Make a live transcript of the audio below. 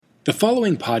The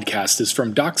following podcast is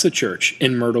from Doxa Church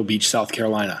in Myrtle Beach, South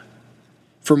Carolina.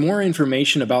 For more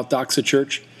information about Doxa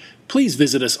Church, please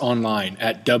visit us online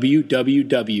at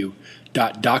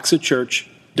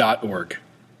www.doxachurch.org.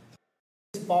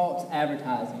 False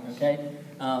advertising, okay?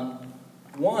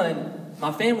 One,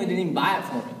 my family didn't even buy it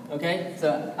for me, okay?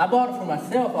 So I bought it for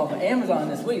myself off of Amazon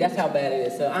this week. That's how bad it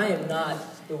is. So I am not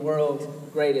the world's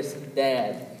greatest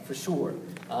dad, for sure.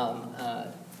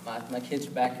 My kids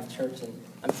are back in church, and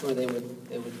I'm sure they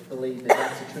would believe that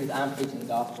that's the truth. I'm preaching the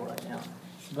gospel right now.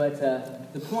 But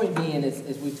the point being is,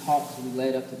 as we talked, as we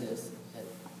led up to this, that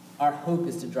our hope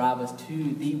is to drive us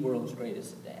to the world's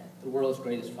greatest dad, the world's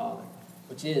greatest father,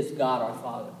 which is God our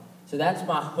Father. So that's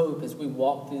my hope as we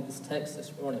walk through this text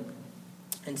this morning.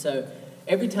 And so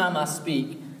every time I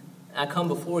speak, I come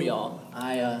before y'all,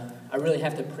 I really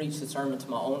have to preach the sermon to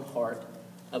my own heart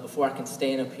before I can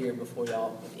stand up here before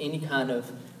y'all with any kind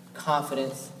of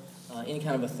confidence, any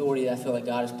kind of authority that I feel like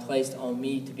God has placed on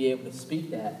me to be able to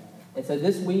speak that. And so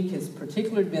this week has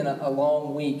particularly been a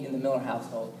long week in the Miller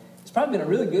household. It's probably been a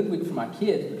really good week for my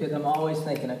kids because I'm always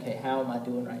thinking, okay, how am I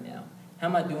doing right now? How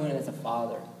am I doing as a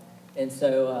father? And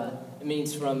so it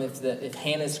means from if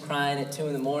Hannah's crying at 2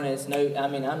 a.m, it's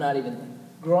I'm not even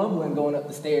grumbling going up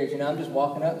the stairs. I'm just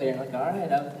walking up there and like, all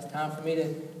right, it's time for me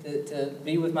to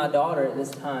be with my daughter at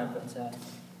this time. But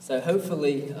so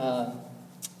hopefully,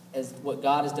 as what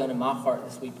God has done in my heart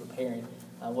this week preparing,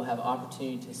 we'll have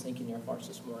opportunity to sink in your hearts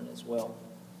this morning as well.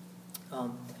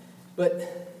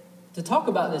 But to talk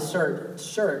about this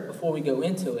shirt before we go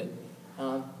into it,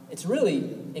 it's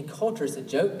really, in culture, it's a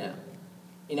joke now.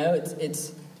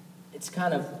 It's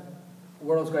kind of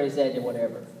world's greatest dad or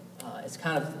whatever. It's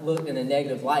kind of looked in a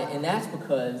negative light. And that's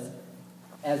because,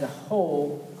 as a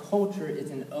whole, culture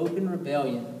is an open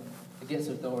rebellion against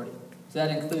authority. So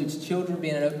that includes children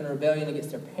being in open rebellion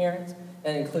against their parents.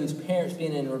 That includes parents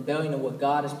being in rebellion of what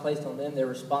God has placed on them, their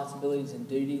responsibilities and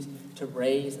duties to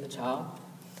raise a child.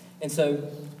 And so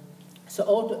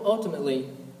ultimately,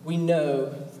 we know,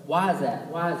 why is that?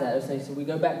 Why is that? So we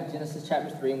go back to Genesis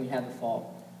chapter 3 and we have the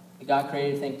fall. God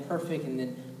created everything perfect, and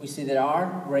then we see that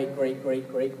our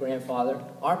great-great-great-great-grandfather,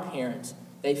 our parents,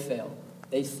 they failed.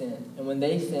 They sinned. And when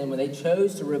they sinned, when they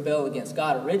chose to rebel against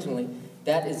God originally,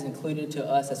 that is included to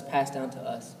us, that's passed down to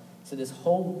us. So this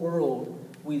whole world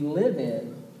we live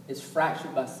in is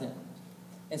fractured by sin.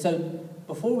 And so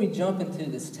before we jump into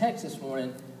this text this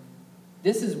morning,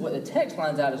 this is what the text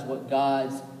lines out as what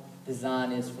God's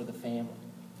design is for the family.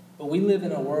 But we live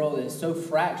in a world that is so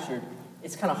fractured,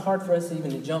 it's kind of hard for us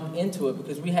even to jump into it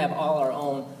because we have all our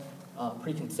own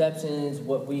preconceptions,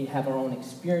 what we have our own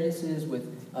experiences with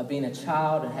being a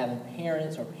child and having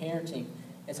parents or parenting.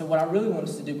 And so what I really want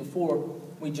us to do before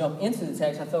we jump into the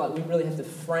text, I feel like we really have to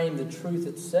frame the truth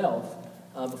itself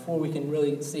before we can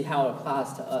really see how it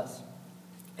applies to us.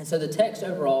 And so the text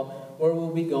overall, where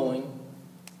we'll be going,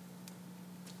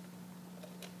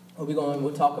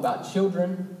 we'll talk about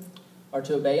children are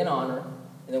to obey and honor,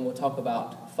 and then we'll talk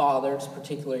about fathers,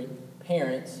 particularly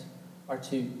parents, are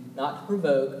to not to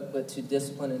provoke, but to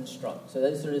discipline and instruct. So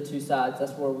those are the two sides.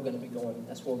 That's where we're going to be going.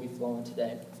 That's where we'll be flowing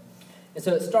today. And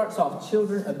so it starts off,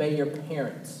 children, obey your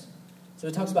parents. So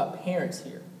it talks about parents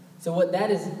here. So what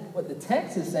the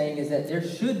text is saying is that there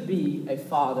should be a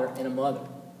father and a mother.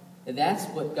 And that's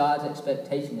what God's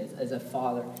expectation is, as a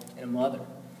father and a mother.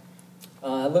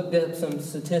 I looked up some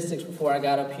statistics before I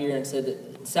got up here and said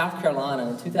that in South Carolina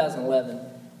in 2011,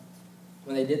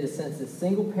 when they did the census,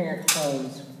 single-parent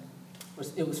homes,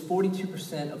 it was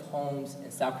 42% of homes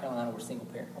in South Carolina were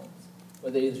single-parent homes,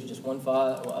 whether there's just one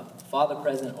father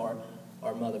present or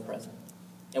mother present.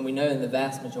 And we know in the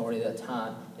vast majority of the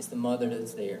time, it's the mother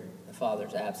that's there, the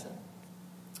father's absent.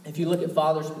 If you look at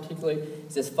fathers particularly,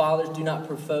 it says, fathers do not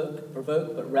provoke,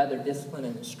 but rather discipline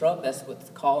and instruct. That's what's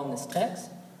called in this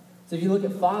text. So if you look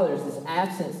at fathers, this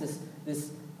absence, this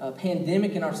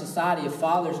pandemic in our society of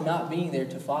fathers not being there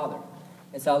to father.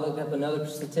 And so I looked up another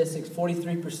statistics,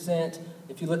 43%.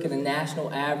 If you look at the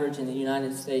national average in the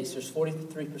United States, there's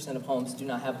 43% of homes do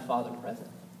not have a father present.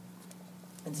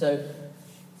 And so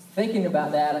thinking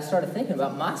about that, I started thinking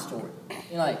about my story.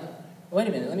 Wait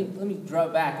a minute, let me draw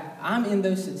back. I'm in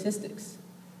those statistics.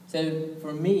 So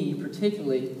for me,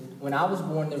 particularly, when I was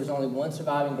born, there was only one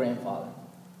surviving grandfather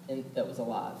that was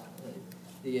alive.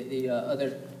 The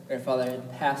other grandfather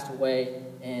had passed away,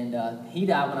 and he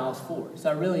died when I was 4. So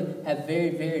I really have very,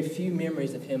 very few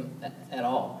memories of him at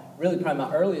all. Really, probably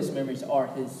my earliest memories are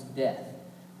his death.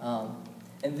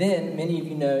 And then, many of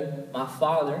you know, my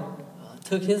father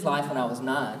took his life when I was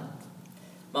 9.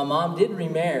 My mom did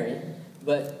remarry,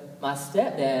 but my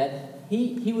stepdad,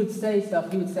 he would say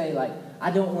stuff. He would say, like, I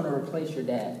don't want to replace your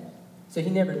dad. So he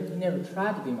never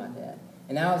tried to be my dad.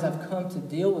 And now as I've come to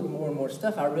deal with more and more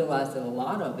stuff, I realized that a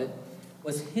lot of it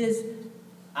was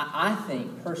I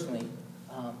think personally,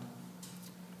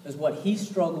 was what he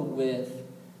struggled with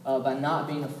by not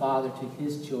being a father to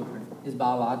his children, his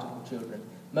biological children.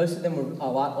 Most of them were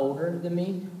a lot older than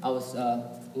me. I was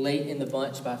late in the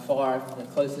bunch by far, the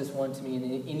closest one to me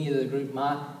in any of the group.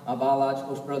 My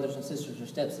biological brothers and sisters or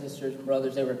stepsisters and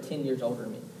brothers, they were 10 years older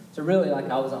than me. So really, like,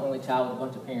 I was the only child with a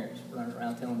bunch of parents running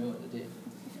around telling me what to do.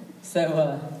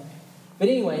 So, but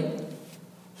anyway,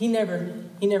 he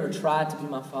never tried to be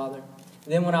my father.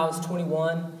 And then when I was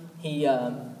 21,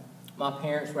 my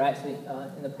parents were actually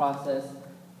in the process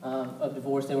of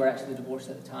divorce. They were actually divorced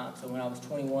at the time. So when I was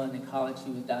 21 in college,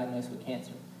 he was diagnosed with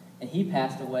cancer. And he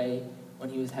passed away when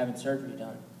he was having surgery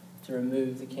done to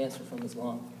remove the cancer from his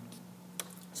lung.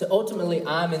 So ultimately,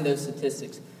 I'm in those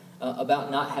statistics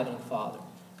about not having a father.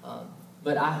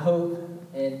 But I hope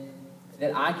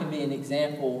that I can be an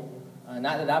example,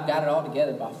 not that I've got it all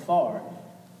together by far,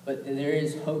 but that there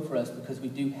is hope for us because we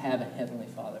do have a Heavenly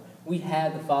Father. We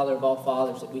have the Father of all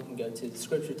fathers that we can go to. The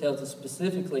Scripture tells us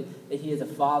specifically that He is a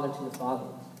father to the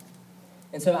fatherless.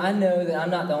 And so I know that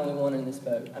I'm not the only one in this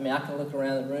boat. I mean, I can look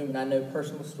around the room and I know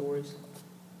personal stories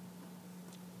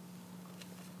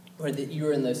where that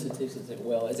you're in those statistics as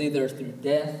well. It's either through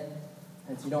death,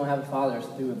 and so you don't have a father, it's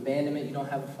through abandonment, you don't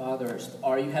have a father,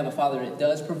 or you have a father that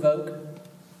does provoke,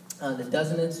 that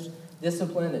doesn't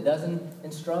discipline, that doesn't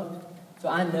instruct. So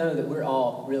I know that we're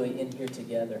all really in here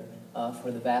together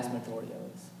for the vast majority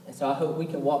of us. And so I hope we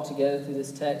can walk together through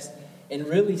this text and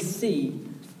really see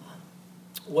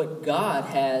what God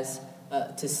has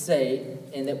to say,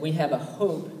 and that we have a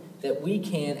hope that we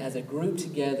can, as a group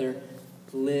together,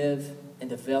 live and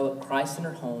develop Christ in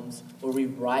our homes, where we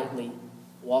rightly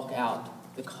walk out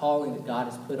the calling that God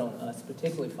has put on us,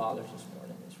 particularly fathers this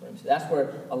morning in this room. So that's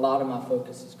where a lot of my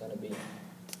focus is going to be.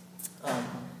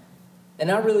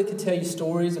 And I really could tell you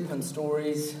stories upon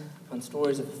stories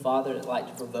of a father that liked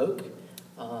to provoke.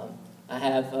 I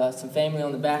have some family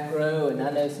on the back row, and I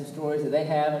know some stories that they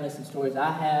have. I know some stories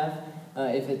I have.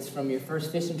 If it's from your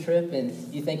first fishing trip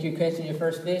and you think you're catching your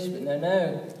first fish, but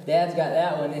no, Dad's got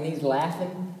that one, and he's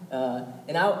laughing.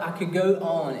 And I could go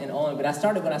on and on, but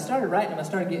when I started writing them, I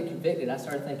started getting convicted. I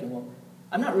started thinking, well,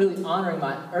 I'm not really honoring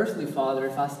my earthly father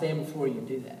if I stand before you and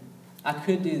do that. I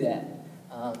could do that,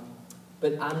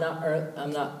 but I'm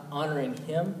not honoring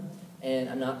him, and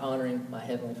I'm not honoring my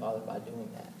Heavenly Father by doing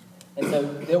that. And so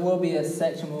there will be a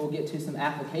section where we'll get to some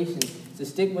applications. So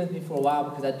stick with me for a while,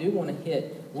 because I do want to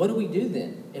hit, what do we do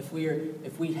then if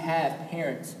we have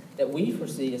parents that we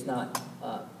foresee as not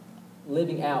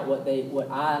living out what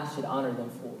I should honor them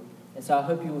for? And so I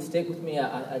hope you will stick with me.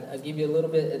 I give you a little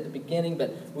bit at the beginning,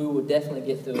 but we will definitely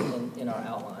get through it in our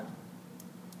outline.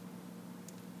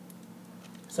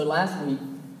 So last week,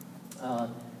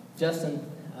 Justin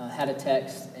had a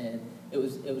text, and it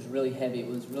was really heavy. It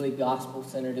was really gospel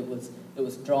centered. It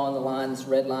was drawing the line, this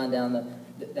red line down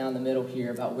the middle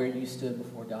here, about where you stood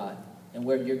before God and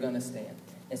where you're going to stand.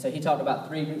 And so he talked about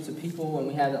three groups of people, and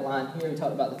we have that line here. He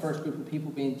talked about the first group of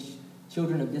people being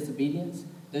children of disobedience,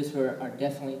 those who are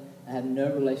definitely have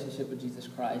no relationship with Jesus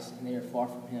Christ, and they are far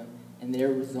from Him, and their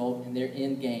result and their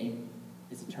end game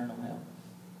is eternal hell.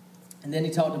 And then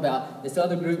he talked about this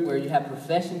other group where you have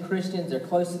profession Christians. They're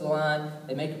close to the line.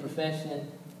 They make a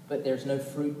profession, but there's no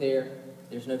fruit there.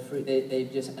 There's no fruit. They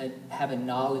just have a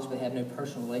knowledge, but they have no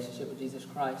personal relationship with Jesus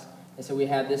Christ. And so we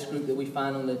have this group that we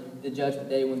find on the judgment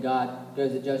day, when God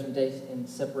goes at judgment day and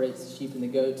separates the sheep and the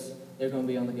goats. They're going to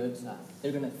be on the goat side.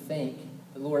 They're going to think,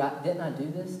 but Lord, didn't I do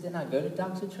this? Didn't I go to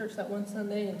Doxa Church that one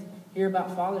Sunday and hear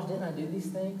about fathers? Didn't I do these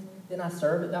things? Didn't I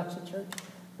serve at Doxa Church?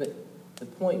 But the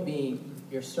point being,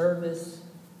 your service,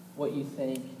 what you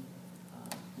think,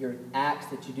 your acts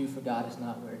that you do for God is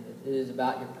not where it is. It is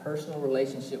about your personal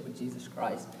relationship with Jesus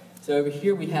Christ. So over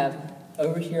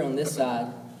here on this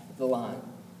side of the line,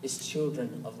 is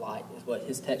children of light, is what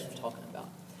his text was talking about.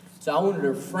 So I wanted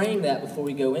to frame that before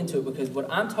we go into it, because what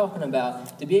I'm talking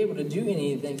about, to be able to do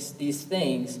any of these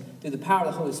things through the power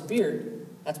of the Holy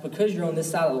Spirit, that's because you're on this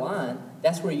side of the line.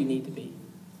 That's where you need to be.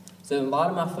 So a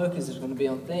lot of my focus is going to be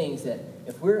on things that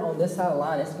if we're on this side of the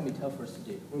line, it's going to be tough for us to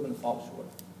do. We're going to fall short.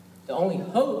 The only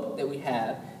hope that we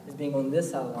have is being on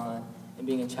this side of the line and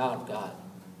being a child of God.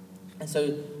 And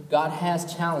so God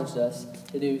has challenged us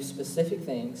to do specific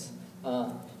things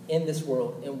in this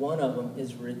world, and one of them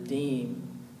is redeem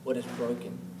what is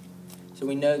broken. So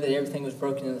we know that everything was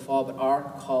broken in the fall, but our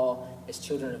call as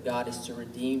children of God is to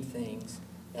redeem things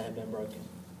that have been broken.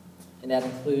 And that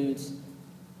includes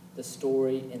the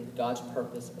story and God's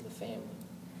purpose of the family.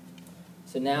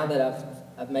 So now that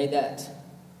I've made that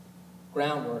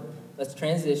groundwork, let's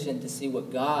transition to see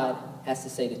what God has to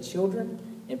say to children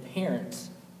and parents,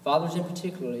 fathers in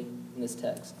particularly, in this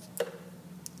text.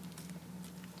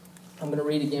 I'm going to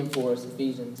read again for us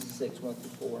Ephesians 6, 1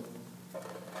 through 4. It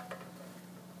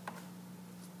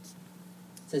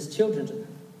says, "Children,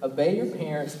 obey your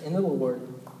parents in the Lord,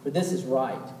 for this is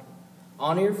right.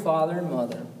 Honor your father and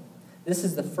mother. This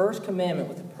is the first commandment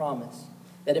with a promise,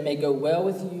 that it may go well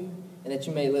with you and that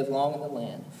you may live long in the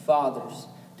land. Fathers,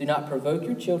 do not provoke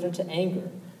your children to anger,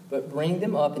 but bring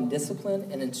them up in discipline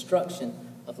and instruction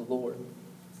of the Lord."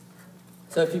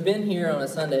 So if you've been here on a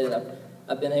Sunday that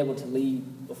I've been able to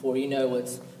lead before, you know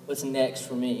what's next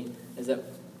for me is that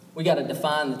we got to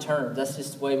define the terms. That's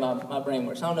just the way my brain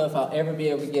works. I don't know if I'll ever be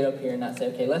able to get up here and not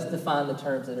say, okay, let's define the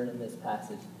terms that are in this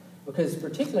passage. Because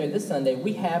particularly this Sunday,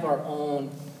 we have our own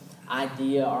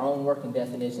idea, our own working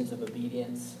definitions of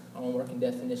obedience, our own working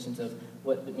definitions of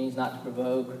what it means not to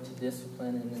provoke or to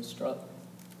discipline and instruct.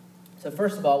 So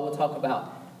first of all, we'll talk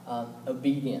about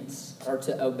obedience, or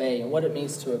to obey, and what it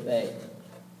means to obey.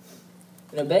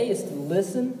 And obey is to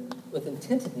listen with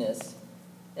attentiveness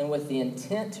and with the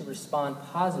intent to respond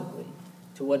positively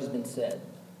to what has been said.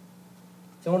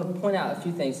 So I want to point out a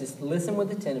few things. Is listen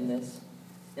with attentiveness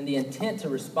and the intent to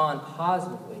respond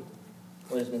positively to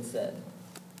what has been said.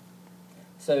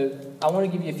 So I want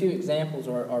to give you a few examples,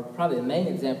 or probably the main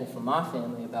example from my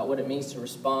family about what it means to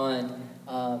respond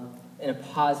in a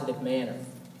positive manner.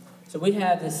 So we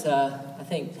have this, I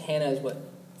think Hannah is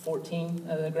 14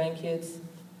 of the grandkids?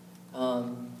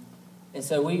 And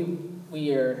so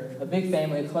we are a big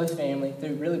family, a close family,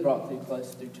 really brought through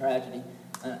close through tragedy,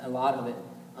 a lot of it.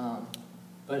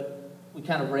 But we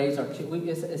kind of raise our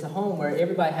kids. It's a home where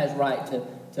everybody has right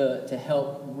to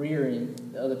help rearing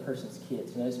the other person's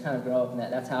kids. You know, just kind of grow up in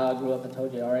that. That's how I grew up. I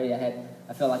told you already.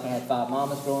 I felt like I had 5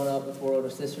 mamas growing up with 4 older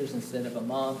sisters instead of a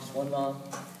mom, just one mom.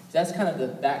 So that's kind of the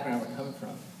background we're coming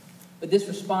from. But this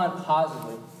respond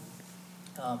positively.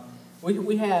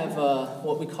 We have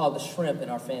what we call the shrimp in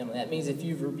our family. That means if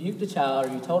you've rebuked a child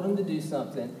or you told them to do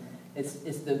something, it's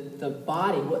the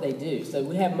body, what they do. So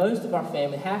we have most of our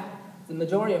family, the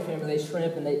majority of our family, they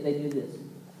shrimp and they do this.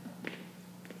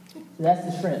 So that's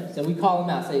the shrimp. So we call them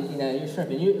out, say, you're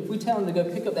shrimping. If we tell them to go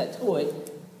pick up that toy,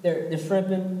 they're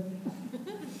shrimping.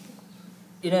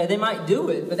 They might do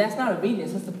it, but that's not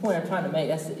obedience. That's the point I'm trying to make.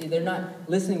 They're not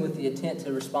listening with the intent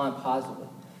to respond positively.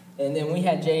 And then we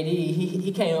had JD.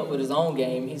 He came up with his own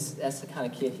game. That's the kind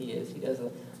of kid he is. He does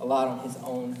a lot on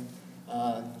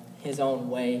his own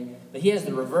way. But he has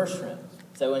the reverse shrimp.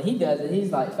 So when he does it, he's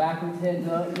like backwards, heads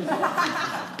up.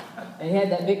 And he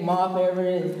had that big mop over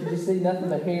it. You just see nothing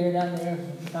but hair down there.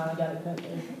 He kind of got it cut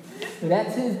there. So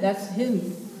that's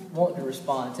him wanting to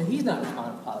respond. So he's not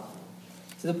responding positively.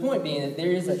 So the point being that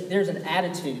there's an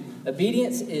attitude.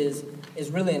 Obedience is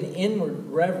really an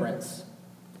inward reverence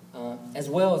as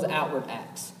well as outward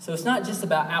acts. So it's not just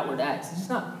about outward acts. It's just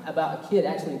not about a kid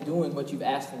actually doing what you've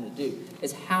asked them to do.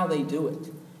 It's how they do it.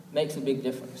 It makes a big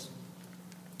difference.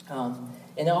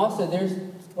 And also, I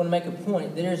want to make a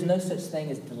point. There's no such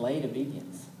thing as delayed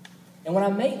obedience. And when I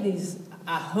make these,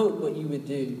 I hope what you would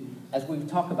do as we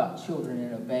talk about children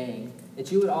and obeying,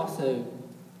 that you would also,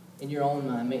 in your own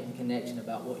mind, make the connection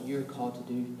about what you're called to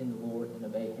do in the Lord and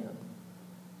obey Him.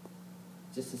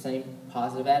 Just the same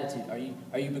positive attitude. Are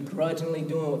you begrudgingly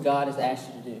doing what God has asked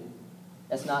you to do?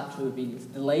 That's not true obedience.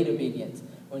 Delayed obedience.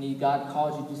 When God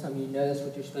calls you to do something, you know that's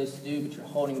what you're supposed to do, but you're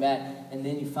holding back, and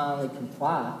then you finally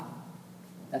comply.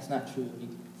 That's not true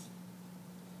obedience.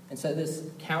 And so this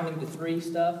counting to 3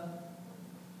 stuff,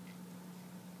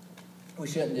 we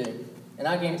shouldn't do. And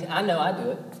I guarantee, I know I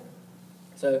do it.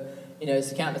 So, it's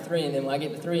to count to 3, and then when I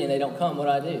get to 3 and they don't come, what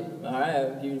do I do? All right,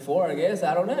 I'll give you 4, I guess.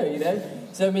 I don't know,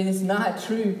 So, it's not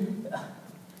true.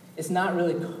 It's not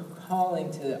really calling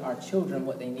to our children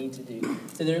what they need to do.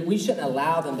 So we shouldn't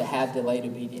allow them to have delayed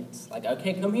obedience. Like,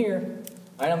 okay, come here.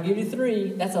 All right, I'm going to give you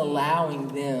 3. That's allowing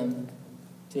them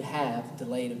to have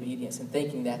delayed obedience and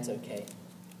thinking that's okay.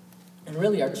 And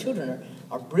really, our children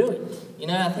are brilliant.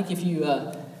 I think if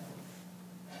your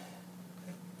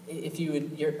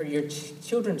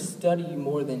children study you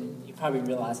more than you probably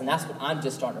realize, and that's what I'm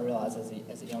just starting to realize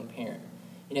as a young parent.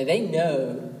 They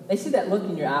know, they see that look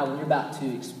in your eye when you're about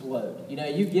to explode.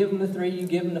 You give them the 3, you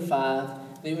give them the 5.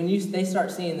 But when they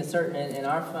start seeing the certain, in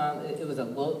our family, it was a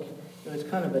look. It was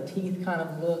kind of a teeth kind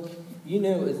of look. You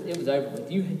knew it was over with.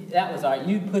 That was all right.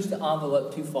 You pushed the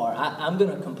envelope too far. I'm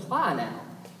going to comply now.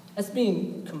 That's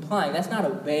being complying. That's not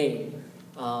obeying.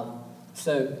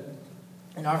 So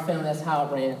in our family, that's how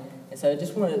it ran. And so I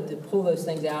just wanted to pull those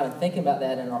things out and think about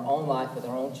that in our own life with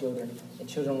our own children, and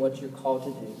children what you're called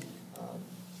to do.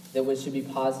 That should be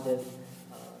positive.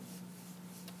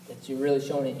 that you're really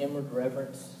showing an inward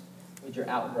reverence with your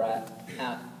outward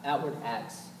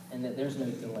acts, and that there's no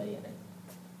delay in it,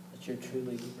 that you're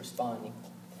truly responding.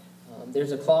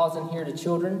 There's a clause in here to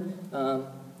children that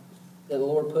the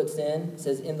Lord puts in. It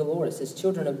says, in the Lord. It says,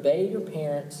 children, obey your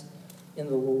parents in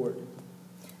the Lord.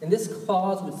 And this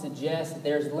clause would suggest that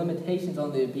there's limitations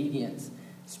on the obedience,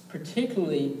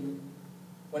 particularly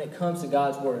when it comes to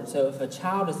God's word. So if a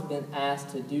child has been asked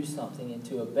to do something and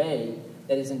to obey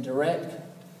that is in direct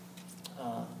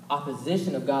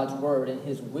opposition of God's word and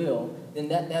his will, then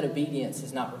that obedience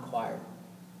is not required.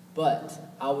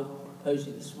 But I would propose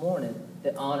to you this morning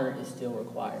that honor is still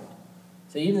required.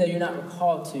 So even though you're not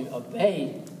called to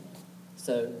obey,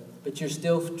 but you're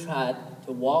still tried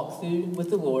to walk through with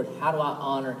the Lord, how do I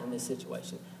honor in this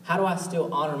situation? How do I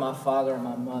still honor my father and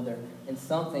my mother in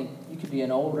something? You could be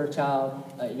an older child,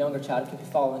 a younger child. It could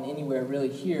be falling anywhere really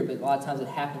here, but a lot of times it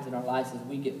happens in our lives as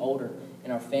we get older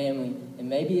in our family. And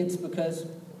maybe it's because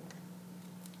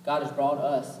God has brought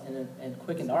us and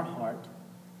quickened our heart,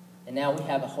 and now we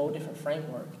have a whole different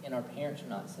framework, and our parents are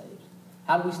not saved.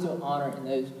 How do we still honor in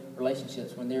those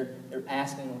relationships when they're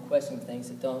asking and questioning things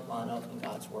that don't line up in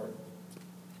God's word?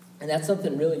 And that's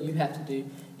something really you have to do.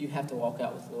 You have to walk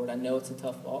out with the Lord. I know it's a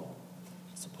tough walk.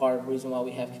 It's a part of the reason why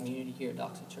we have community here at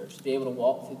Doxa Church, to be able to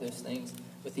walk through those things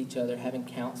with each other, having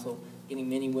counsel, getting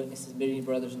many witnesses, many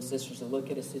brothers and sisters to look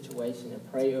at a situation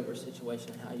and pray over a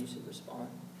situation and how you should respond.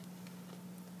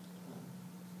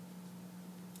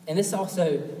 And this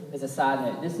also is a side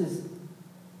note.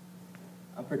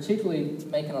 I'm particularly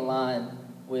making a line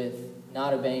with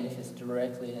not obeying if it's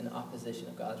directly in opposition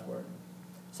of God's word.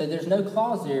 So there's no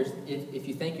clause there if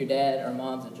you think your dad or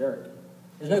mom's a jerk.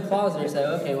 There's no clause there to say,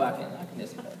 okay, well, I can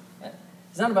disobey.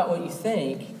 It's not about what you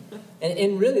think.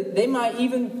 And really, they might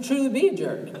even truly be a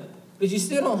jerk. But you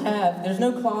still there's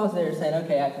no clause there saying,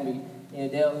 okay, I can be,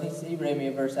 Dale, he read me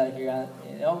a verse out of here.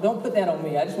 Don't put that on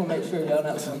me. I just want to make sure y'all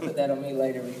not going to put that on me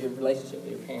later with your relationship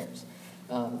with your parents.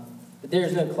 But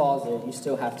there's no clause there. You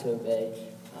still have to obey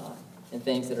in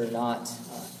things that are not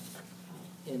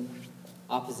in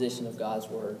opposition of God's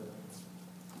word.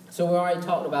 So we already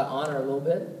talked about honor a little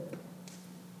bit.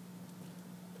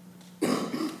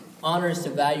 Honor is to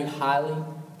value highly,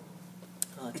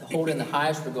 to hold in the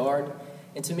highest regard.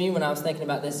 And to me, when I was thinking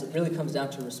about this, it really comes down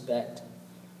to respect.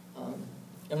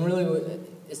 And really,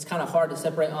 it's kind of hard to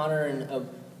separate honor and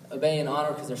obey and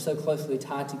honor because they're so closely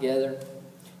tied together.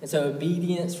 And so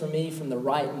obedience for me from the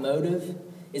right motive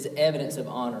is evidence of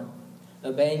honor.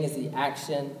 Obeying is the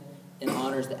action, and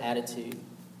honor is the attitude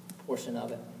portion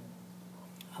of it.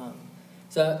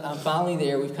 So I'm finally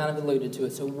there. We've kind of alluded to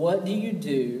it. So what do you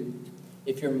do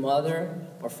if your mother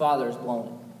or father is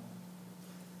blown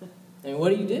it? I mean, what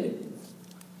do you do?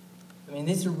 I mean,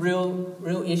 these are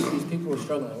real issues people are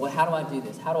struggling with. Well, how do I do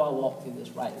this? How do I walk through this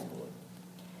right with the Lord?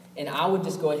 And I would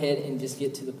just go ahead and just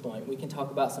get to the point. We can talk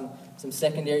about some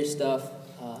secondary stuff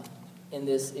in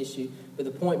this issue. But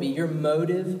the point be, your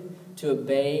motive to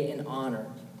obey and honor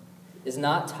is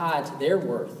not tied to their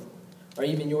worth or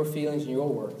even your feelings and your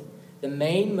worth. The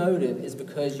main motive is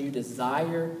because you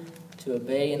desire to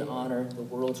obey and honor the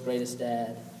world's greatest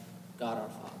dad, God our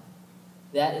Father.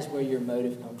 That is where your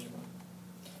motive comes from.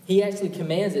 He actually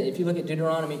commands it. If you look at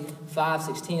Deuteronomy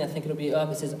 5:16, I think it'll be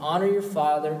up. It says, honor your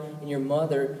father and your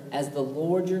mother as the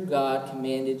Lord your God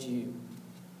commanded you.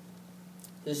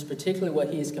 This is particularly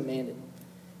what he has commanded.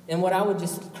 And what I would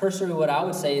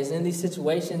say is in these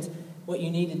situations, what you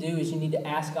need to do is you need to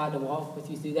ask God to walk with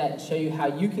you through that and show you how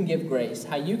you can give grace,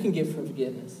 how you can give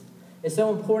forgiveness. It's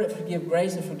so important to give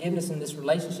grace and forgiveness in this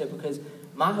relationship because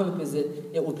my hope is that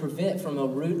it will prevent from a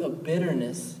root of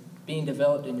bitterness being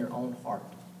developed in your own heart.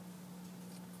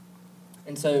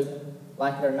 And so,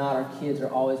 like it or not, our kids are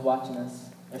always watching us.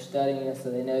 They're studying us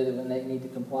so they know that when they need to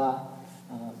comply,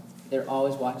 they're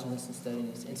always watching us and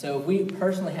studying us. And so if we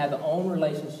personally have our own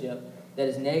relationship that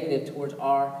is negative towards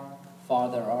our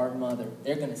father or our mother,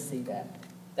 they're going to see that.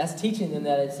 That's teaching them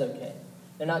that it's okay.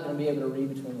 They're not going to be able to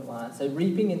read between the lines. So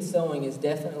reaping and sowing is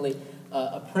definitely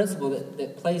a principle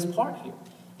that plays part here.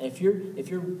 And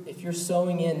if you're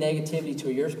sowing in negativity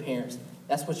to your parents,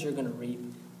 that's what you're going to reap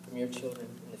from your children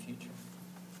in the future.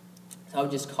 So I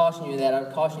would just caution you that. I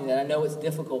would caution you that. I know it's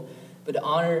difficult, but to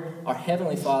honor our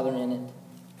Heavenly Father in it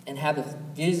and have a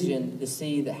vision to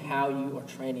see how you are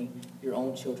training your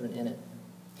own children in it.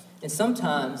 And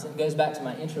sometimes, it goes back to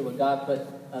my intro when God put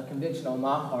a conviction on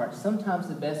my heart, sometimes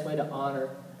the best way to honor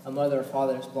a mother or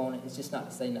father that's blown it is just not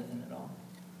to say nothing at all.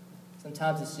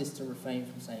 Sometimes it's just to refrain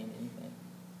from saying anything.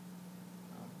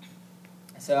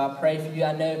 So I pray for you.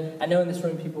 I know in this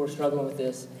room people are struggling with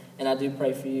this, and I do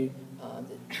pray for you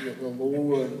that the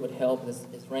Lord would help. As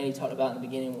Randy talked about in the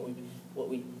beginning, what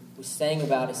we sang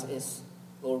about is,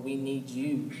 Lord, we need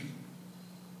you.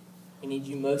 We need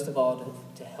you most of all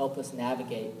to help us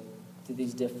navigate through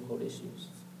these difficult issues.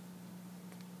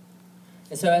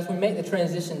 And so as we make the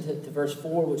transition to verse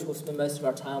 4, which we'll spend most of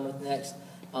our time with next,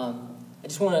 I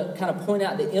just want to kind of point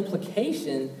out the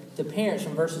implication to parents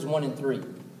from verses 1 and 3.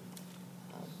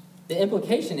 The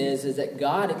implication is that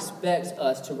God expects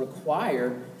us to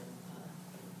require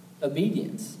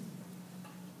obedience.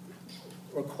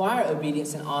 Require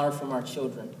obedience and honor from our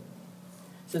children.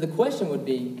 So the question would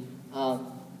be, or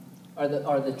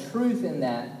the truth in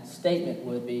that statement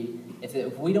would be,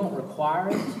 if we don't require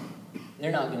it,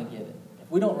 they're not going to give it. If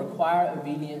we don't require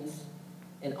obedience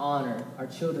and honor, our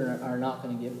children are not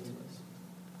going to give it to us.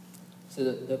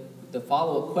 So the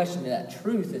follow-up question to that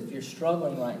truth, if you're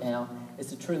struggling right now, is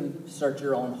to truly search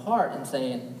your own heart and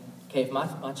saying, okay, if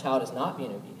my child is not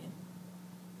being obedient,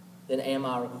 then am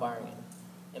I requiring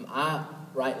it? Am I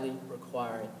rightly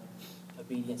requiring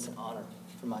obedience and honor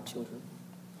from my children?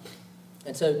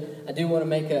 And so I do want to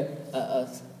make an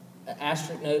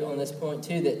asterisk note on this point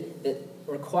too, that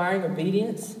requiring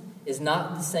obedience is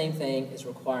not the same thing as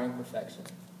requiring perfection.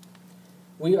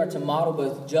 We are to model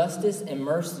both justice and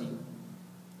mercy.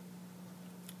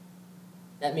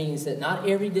 That means that not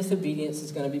every disobedience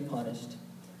is going to be punished.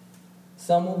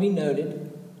 Some will be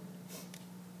noted.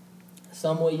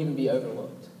 Some will even be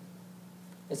overlooked.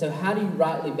 And so how do you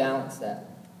rightly balance that?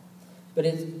 But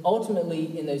it's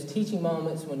ultimately in those teaching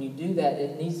moments when you do that,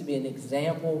 it needs to be an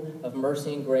example of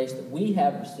mercy and grace that we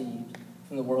have received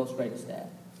from the world's greatest dad,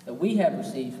 that we have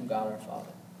received from God our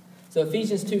Father. So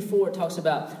Ephesians 2:4 talks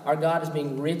about our God as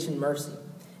being rich in mercy.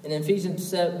 And in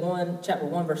Ephesians chapter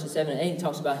 1, verses 7 and 8, it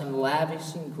talks about him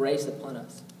lavishing grace upon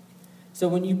us. So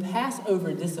when you pass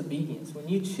over disobedience, when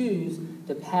you choose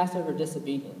to pass over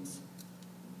disobedience,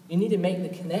 you need to make the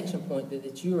connection point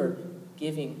that you are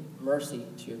giving mercy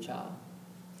to your child.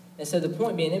 And so the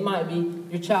point being, it might be,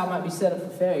 your child might be set up for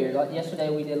failure. Like yesterday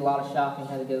we did a lot of shopping,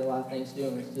 had to get a lot of things to do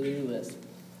on the to-do list.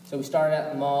 So we started out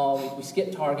at the mall, we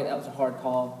skipped Target, that was a hard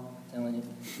call, I'm telling you.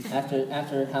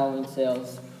 After Halloween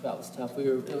sales, that was tough.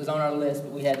 It was on our list,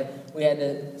 but we had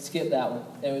to skip that one.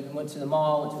 Then we went to the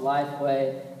mall, went to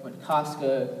Lifeway, went to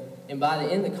Costco, and by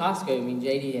the end of Costco,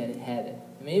 JD had it.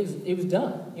 It was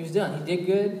done. He was done. He did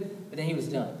good, but then he was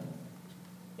done.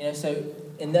 So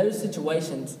in those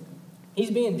situations,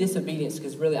 he's being disobedient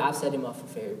because really I've set him up for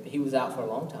failure, but he was out for a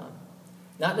long time.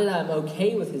 Not that I'm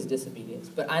okay with his disobedience,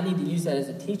 but I need to use that as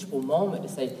a teachable moment to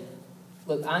say,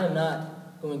 look, I am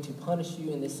not going to punish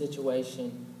you in this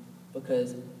situation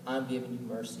because I'm giving you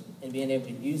mercy. And being able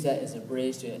to use that as a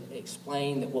bridge to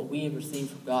explain that what we have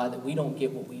received from God, that we don't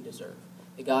get what we deserve,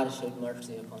 that God has showed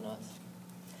mercy upon us.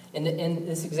 And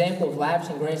this example of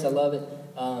lavishing grace, I love it.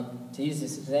 To use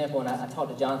this example, and I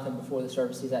talked to Jonathan before the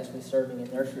service. He's actually serving in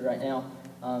nursery right now.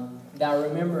 That I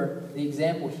remember the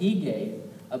example he gave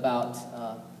about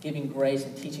giving grace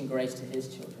and teaching grace to his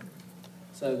children.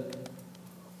 So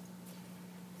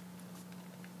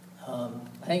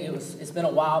I think it's been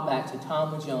a while back. So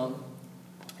Tom was young,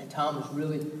 and Tom was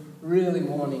really, really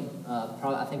wanting.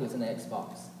 Probably I think it was an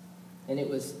Xbox, and it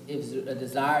was a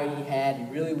desire he had. He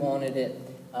really wanted it.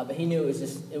 But he knew it was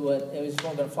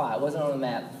not going to fly. It wasn't on the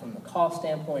map from the cost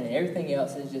standpoint and everything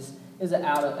else. It was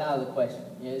out of the question.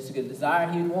 It's a good desire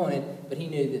he wanted, but he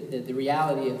knew that the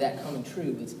reality of that coming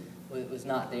true was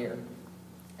not there.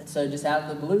 And so just out of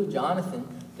the blue, Jonathan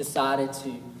decided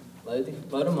to load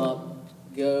him up,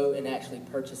 go and actually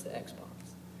purchase the Xbox.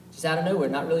 Just out of nowhere,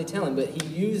 not really telling, but he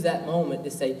used that moment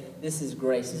to say, this is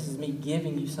grace. This is me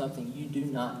giving you something you do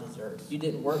not deserve. You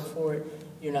didn't work for it.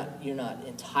 You're not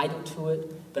entitled to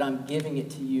it, but I'm giving it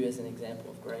to you as an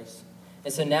example of grace.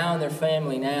 And so now in their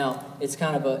family,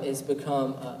 it's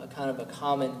become a kind of a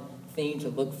common theme to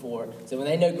look for. So when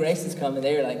they know grace is coming,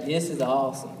 they're like, this is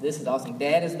awesome. This is awesome.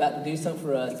 Dad is about to do something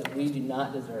for us that we do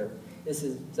not deserve. This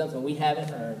is something we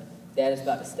haven't earned. Dad is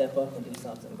about to step up and do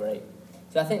something great.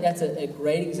 So I think that's a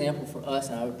great example for us,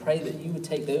 and I would pray that you would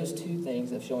take those two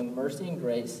things of showing mercy and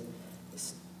grace,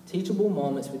 teachable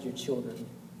moments with your children.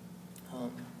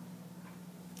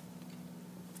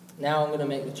 Now I'm going to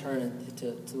make the turn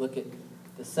to look at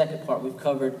the second part. We've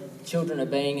covered children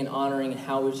obeying and honoring and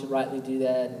how we should rightly do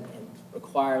that and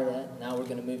require that. Now we're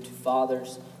going to move to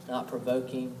fathers, not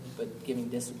provoking, but giving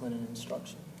discipline and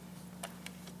instruction.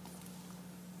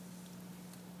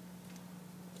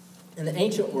 In the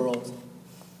ancient world,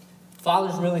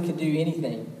 fathers really could do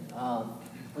anything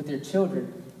with their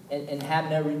children and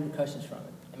have no repercussions from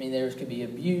it. There could be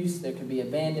abuse, there could be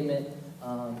abandonment.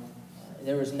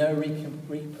 there was no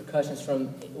repercussions from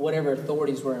whatever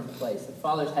authorities were in place. The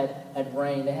fathers had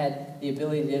reign. They had the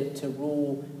ability to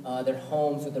rule their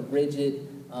homes with a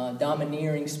rigid,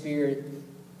 domineering spirit.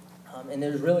 And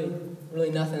there's really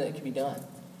nothing that could be done.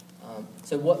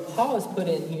 So what Paul has put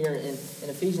in here in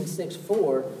Ephesians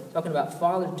 6:4, talking about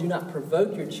fathers, do not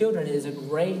provoke your children, is a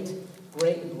great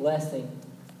blessing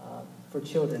for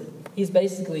children. He's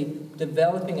basically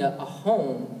developing a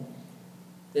home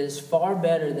that is far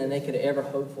better than they could ever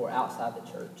hope for outside the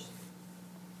church.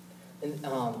 And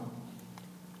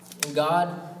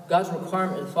God's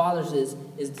requirement of fathers is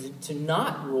to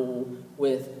not rule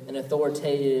with an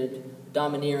authoritative,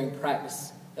 domineering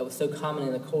practice that was so common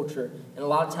in the culture. And a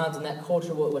lot of times in that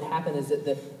culture, what would happen is that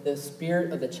the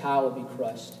spirit of the child would be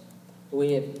crushed.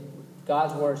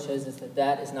 God's word shows us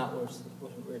that is not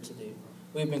what we're to do.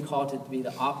 We've been called to be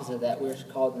the opposite of that. We're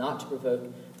called not to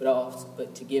provoke,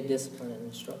 but to give discipline and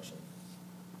instruction.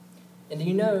 And do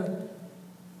you know,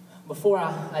 before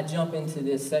I jump into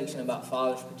this section about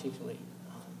fathers particularly,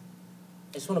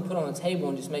 I just want to put on the table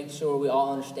and just make sure we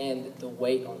all understand the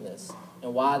weight on this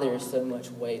and why there is so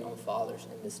much weight on fathers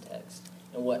in this text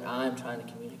and what I'm trying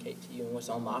to communicate to you and what's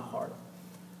on my heart.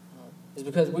 Is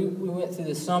because we went through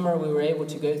the summer, we were able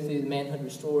to go through the Manhood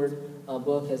Restored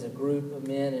book as a group of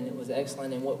men, and it was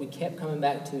excellent. And what we kept coming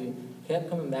back to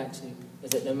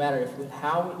is that no matter if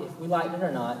we liked it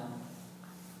or not,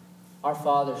 our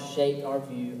fathers shaped our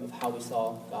view of how we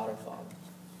saw God our Father.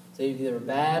 So either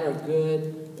bad or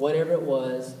good, whatever it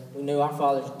was, we knew our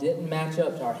fathers didn't match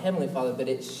up to our Heavenly Father, but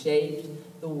it shaped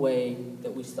the way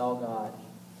that we saw God.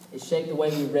 It shaped the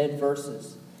way we read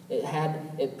verses.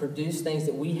 It produced things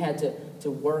that we had to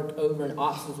work over and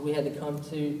obstacles we had to come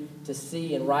to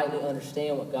see and rightly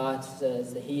understand what God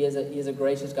says, that He is a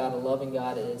gracious God, a loving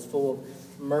God, and is full of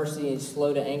mercy and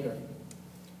slow to anger.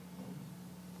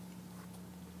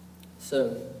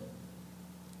 So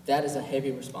that is a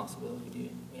heavy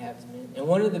responsibility we have as men. And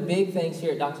one of the big things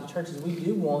here at Doxa Church is we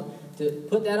do want to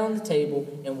put that on the table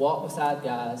and walk beside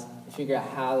guys and figure out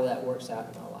how that works out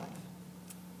in our life.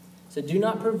 So do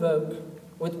not provoke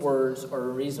with words or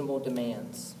reasonable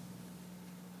demands.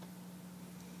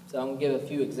 So I'm going to give a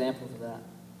few examples of that.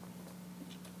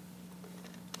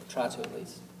 I'll try to at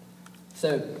least.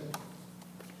 So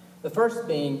the first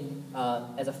being,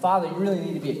 as a father, you really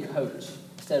need to be a coach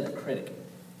instead of a critic.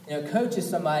 A coach is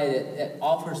somebody that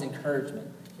offers encouragement.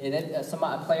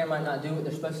 A player might not do what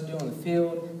they're supposed to do on the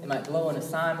field. They might blow an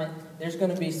assignment. There's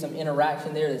going to be some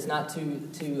interaction there that's not too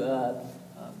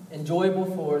enjoyable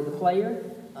for the player.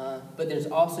 But there's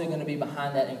also going to be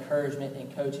behind that encouragement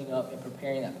and coaching up and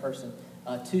preparing that person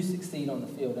to succeed on the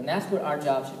field. And that's what our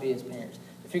job should be as parents,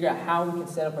 to figure out how we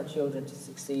can set up our children to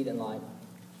succeed in life.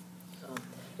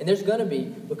 And there's going to be,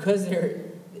 because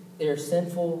they're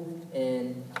sinful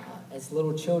and as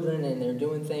little children and they're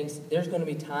doing things, there's going to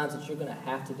be times that you're going to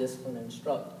have to discipline and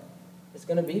instruct. It's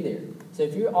going to be there. So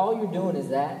if all you're doing is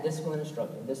that, discipline,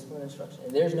 instruction,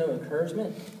 and there's no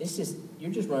encouragement,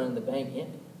 you're just running the bank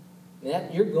empty.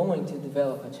 You're going to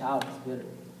develop a child who's bitter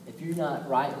if you're not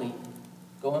rightly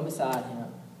going beside him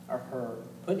or her,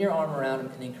 putting your arm around him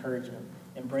and encouraging them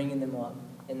and bringing them up,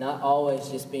 and not always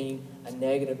just being a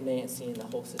negative Nancy in the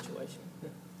whole situation.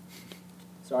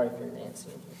 Sorry if you're Nancy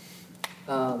in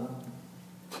here.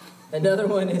 Another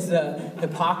one is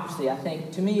hypocrisy. I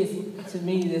think to me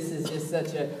this is just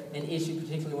such an issue,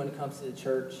 particularly when it comes to the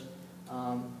church.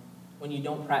 When you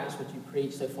don't practice what you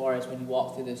preach, so far as when you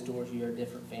walk through those doors, you're a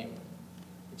different family.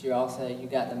 But you're also, you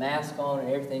got the mask on and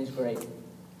everything's great.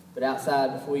 But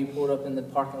outside, before you pulled up in the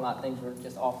parking lot, things were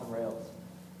just off the rails.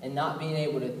 And not being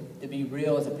able to be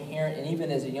real as a parent, and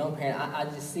even as a young parent, I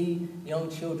just see young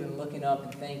children looking up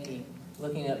and thinking,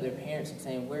 looking at their parents and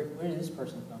saying, where did this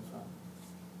person come from?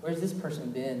 Where's this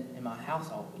person been in my house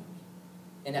all week?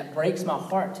 And that breaks my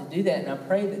heart to do that. And I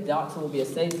pray that Doxa will be a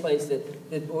safe place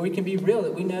where we can be real,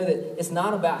 that we know that it's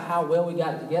not about how well we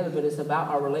got it together, but it's about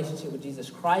our relationship with Jesus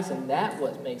Christ, and that's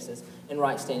what makes us in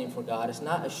right standing for God. It's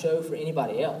not a show for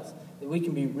anybody else, that we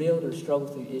can be real to struggle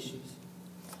through issues.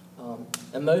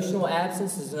 Emotional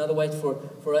absence is another way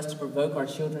for us to provoke our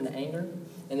children to anger.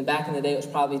 And back in the day, it was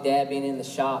probably dad being in the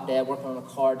shop, dad working on a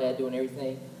car, dad doing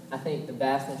everything. I think the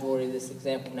vast majority of this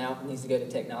example now needs to go to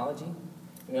technology.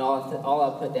 I mean, all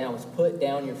I put down was put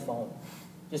down your phone.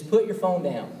 Just put your phone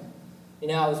down.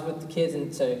 I was with the kids,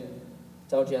 and so I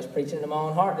told you I was preaching in my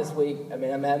own heart this week. I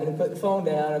mean, I'm having to put the phone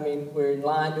down. I mean, we're in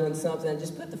line doing something.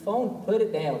 Just put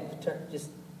it down.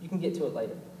 You can get to it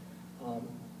later.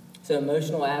 So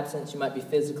emotional absence, you might be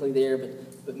physically there,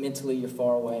 but mentally you're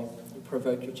far away. You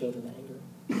provoke your children to anger.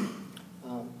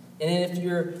 And then if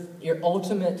your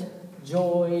ultimate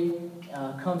joy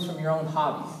comes from your own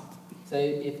hobbies. So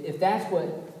if that's what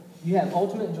you have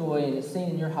ultimate joy in, is seen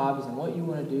in your hobbies and what you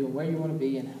want to do and where you want to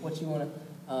be and what you want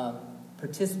to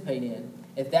participate in,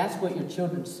 if that's what your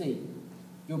children see,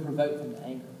 you'll provoke them to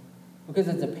anger. Because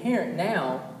as a parent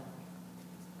now,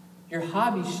 your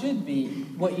hobby should be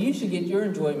what you should get your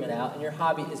enjoyment out, and your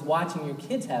hobby is watching your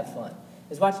kids have fun.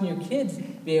 It's watching your kids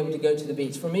be able to go to the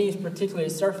beach. For me, it's particularly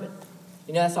surfing.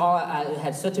 You know, that's all. I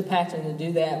had such a passion to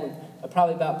do that. I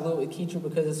probably about blew it with Keitra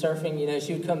because of surfing. You know,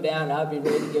 she would come down and I'd be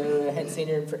ready to go. I hadn't seen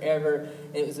her in forever.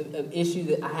 And it was an issue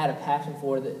that I had a passion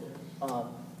for, that,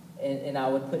 and I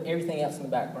would put everything else in the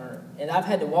back burner. And I've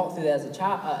had to walk through that as a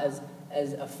child,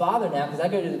 as a father now, because I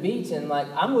go to the beach and like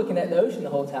I'm looking at the ocean the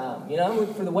whole time. You know, I'm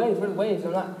looking for the waves. Where are the waves?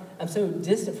 I'm so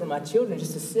distant from my children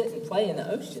just to sit and play in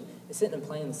the ocean and sit and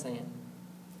play in the sand.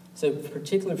 So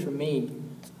particularly for me,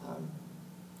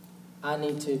 I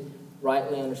need to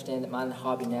rightly understand that my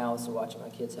hobby now is to watch my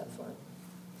kids have fun.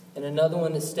 And another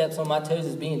one that steps on my toes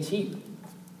is being cheap.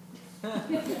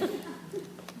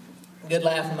 Good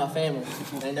laugh from my family.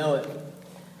 They know it.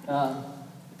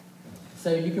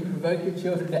 So you can provoke your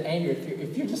children to anger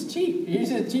if you're just cheap. You're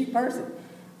just a cheap person.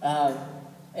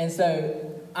 And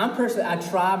so I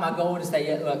try, my goal is to say,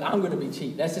 yeah, look, I'm going to be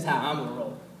cheap. That's just how I'm going to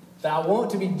roll. But I want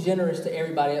to be generous to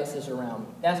everybody else that's around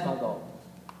me. That's my goal.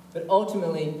 But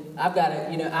ultimately, I've got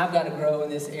to grow in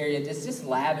this area. Just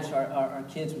lavish our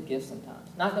kids with gifts sometimes.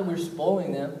 Not that we're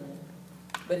spoiling them,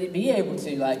 but be able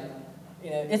to,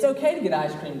 it's okay to get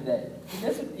ice cream today.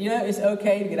 It's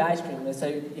okay to get ice cream. And so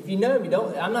if you know me,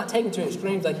 I'm not taking to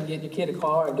extremes like you get your kid a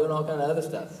car and doing all kind of other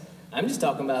stuff. I'm just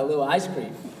talking about a little ice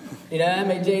cream. I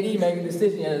made JD make a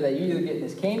decision the other day. You either getting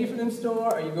this candy from the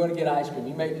store or you're going to get ice cream.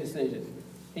 You make the decision.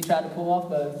 He tried to pull off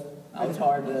both. I was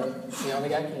hard to, he only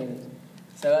got candy.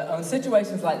 So on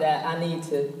situations like that, I need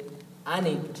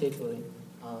particularly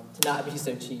to not be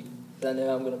so cheap, because I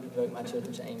know I'm going to provoke my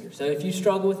children to anger. So if you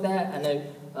struggle with that, I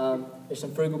know there's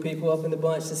some frugal people up in the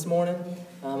bunch this morning.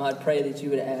 I'd pray that you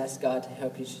would ask God to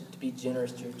help you to be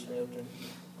generous to your children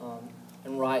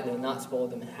and rightly, not spoil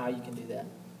them, and how you can do that.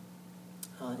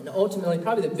 And ultimately,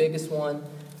 probably the biggest one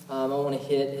I want to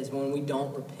hit is when we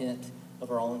don't repent of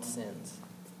our own sins.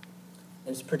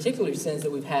 And it's particularly sins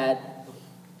that we've had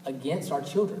against our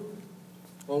children.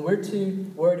 When we're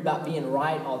too worried about being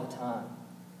right all the time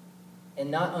and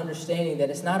not understanding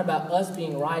that it's not about us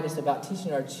being right, it's about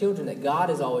teaching our children that God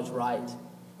is always right,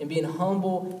 and being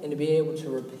humble and to be able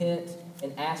to repent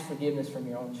and ask forgiveness from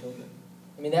your own children.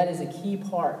 I mean, that is a key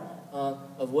part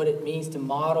of what it means to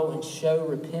model and show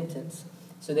repentance,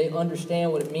 so they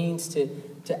understand what it means to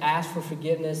ask for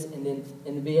forgiveness and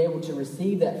to be able to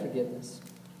receive that forgiveness.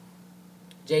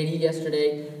 JD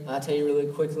yesterday, I'll tell you really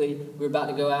quickly, we were about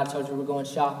to go out. I told you we're going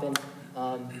shopping.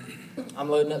 I'm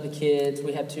loading up the kids.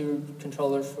 We have 2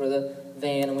 controllers for the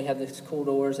van, and we have these cool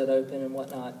doors that open and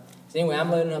whatnot. So anyway,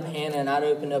 I'm loading up Hannah, and I'd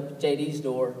open up JD's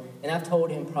door, and I've told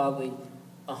him probably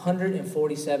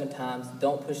 147 times,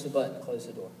 don't push the button to close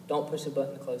the door. Don't push the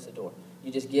button to close the door.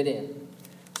 You just get in.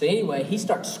 So anyway, he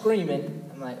starts screaming.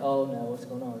 I'm like, oh no, what's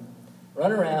going on?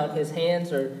 Run around. His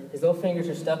little fingers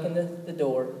are stuck in the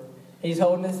door. He's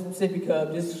holding his sippy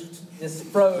cup, just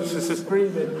froze,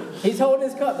 screaming. He's holding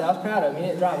his cup. I was proud of him. He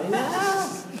didn't drop it. He's like,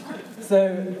 ah!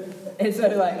 So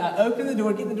I open the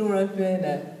door, get the door open,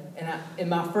 and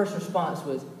my first response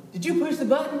was, "Did you push the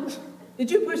button?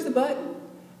 Did you push the button?"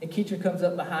 And Keitra comes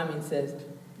up behind me and says,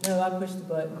 "No, I pushed the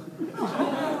button."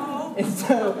 And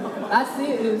so I see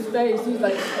it in his face. He's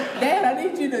like, "Dad, I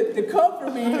need you to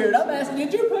comfort me here." And I'm asking,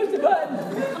 "Did you push the button?"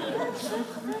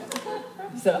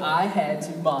 So I had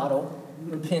to model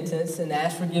repentance and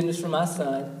ask forgiveness for my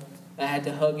son. I had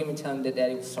to hug him and tell him that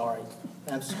Daddy was sorry.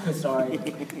 I'm so sorry.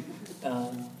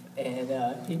 And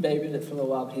he babied it for a little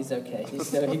while, but he's okay. He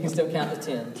can still count to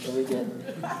 10, so we're good.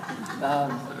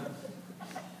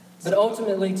 But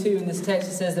ultimately, too, in this text,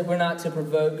 it says that we're not to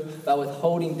provoke by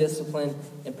withholding discipline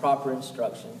and proper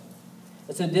instruction.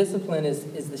 And so discipline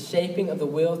is the shaping of the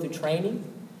will through training.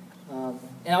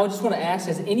 And I just want to ask,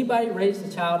 has anybody raised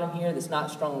a child in here that's not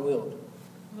strong-willed?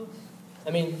 I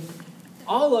mean,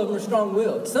 all of them are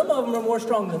strong-willed. Some of them are more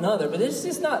strong than others, but it's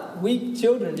just not weak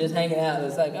children just hanging out.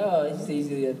 It's like, oh, it's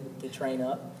easy to train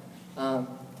up. So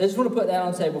I just want to put that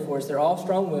on the table for us. They're all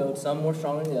strong-willed, some more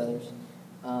strong than the others.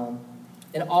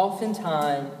 And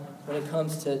oftentimes, when it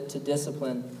comes to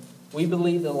discipline, we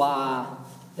believe the lie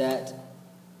that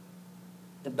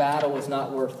the battle is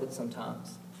not worth it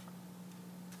sometimes.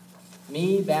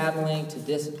 Me battling to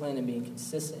discipline and being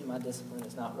consistent in my discipline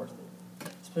is not worth it.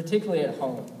 It's particularly at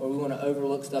home, where we want to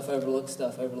overlook stuff. But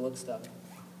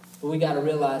we got to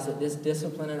realize that this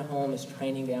discipline at home is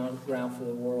training ground for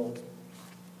the world.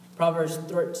 Proverbs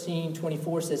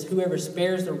 13:24 says, "Whoever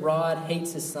spares the rod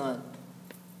hates his son,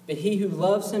 but he who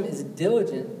loves him is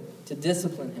diligent to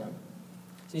discipline him."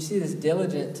 So you see this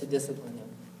diligent to discipline him.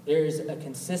 There's a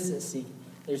consistency.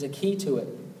 There's a key to it.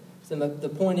 So the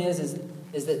point is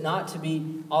that not to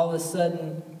be all of a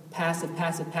sudden passive,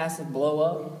 blow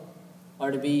up, or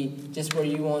to be just where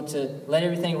you want to let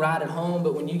everything ride at home,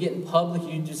 but when you get in public,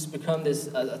 you just become this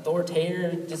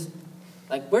authoritative, just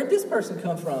like, where'd this person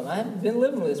come from? I haven't been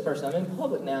living with this person. I'm in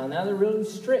public now. Now they're really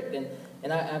strict,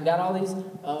 and I've got all these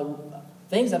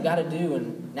things I've got to do,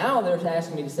 and now they're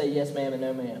asking me to say yes, ma'am, and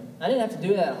no, ma'am. I didn't have to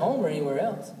do that at home or anywhere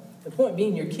else. The point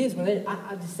being, your kids, when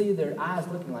I just see their eyes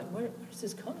looking like, where's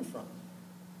this coming from?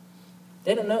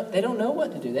 They don't know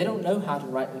what to do. They don't know how to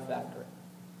rightly factor it.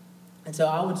 And so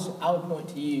I would point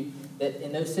to you that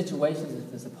in those situations,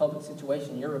 if it's a public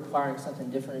situation, you're requiring something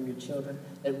different of your children,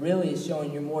 that really is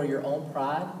showing you more your own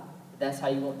pride. That's how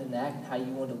you want them to act and how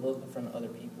you want to look in front of other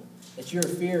people. That you're a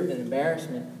fear of an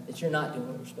embarrassment, that you're not doing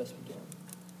what you're supposed to be doing.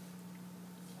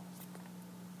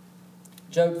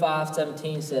 Job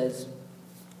 5:17 says,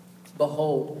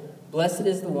 "Behold, blessed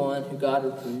is the one who God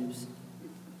reproves.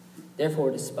 Therefore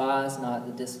despise not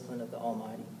the discipline of the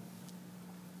Almighty."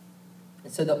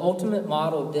 And so the ultimate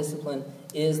model of discipline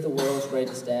is the world's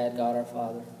greatest dad, God our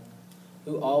Father,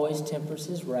 who always tempers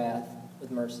his wrath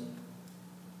with mercy.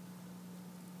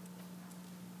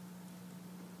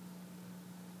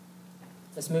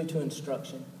 Let's move to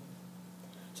instruction.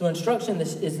 So instruction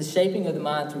is the shaping of the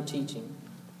mind through teaching.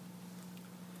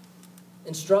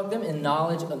 Instruct them in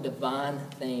knowledge of divine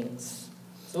things.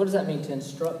 So what does that mean, to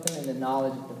instruct them in the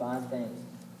knowledge of divine things?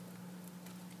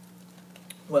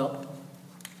 Well,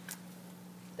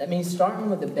 that means starting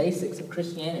with the basics of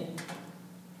Christianity.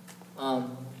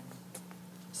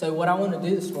 So what I want to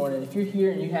do this morning, if you're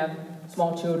here and you have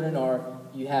small children, or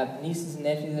you have nieces and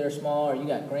nephews that are small, or you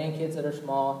got grandkids that are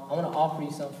small, I want to offer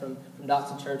you something from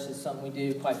Dotson Church. It's something we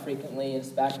do quite frequently, and it's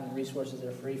back in the resources that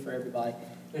are free for everybody.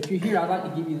 But if you're here, I'd like to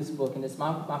give you this book, and it's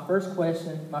my first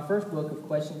book of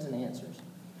questions and answers.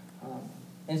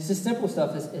 And it's just simple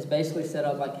stuff. It's basically set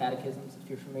up like catechisms, if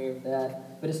you're familiar with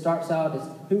that. But it starts out as,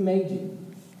 who made you?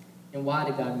 And why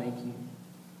did God make you?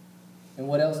 And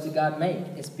what else did God make?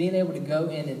 It's being able to go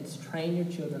in and train your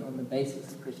children on the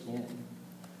basics of Christianity.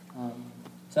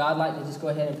 So I'd like to just go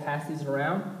ahead and pass these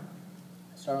around.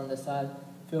 Start on this side.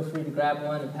 Feel free to grab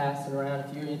one and pass it around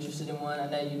if you're interested in one. I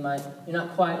know you're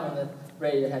not quite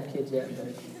ready to have kids yet, but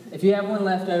if you have one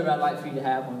left over, I'd like for you to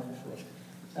have one for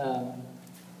sure.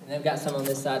 And they've got some on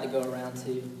this side to go around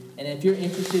too. And if you're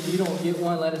interested and you don't get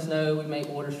one, let us know. We make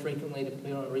orders frequently to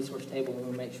put on a resource table, and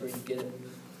we'll make sure you get it.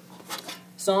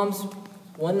 Psalms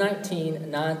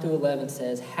 119, 9 through 11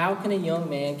 says, "How can a young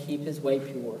man keep his way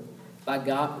pure? By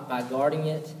guarding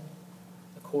it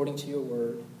according to your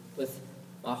word. With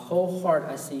my whole heart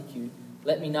I seek you.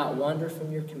 Let me not wander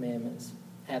from your commandments.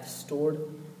 I have stored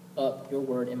up your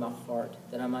word in my heart,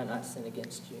 that I might not sin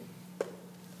against you."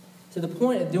 To the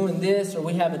point of doing this, or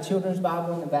we have a children's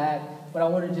Bible in the back, what I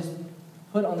want to just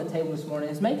put on the table this morning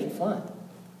is make it fun.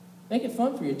 Make it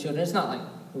fun for your children. It's not like,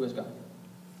 who is God?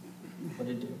 What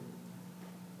did it do?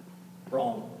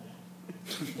 Wrong.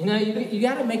 You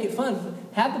got to make it fun.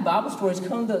 Have the Bible stories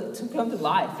come to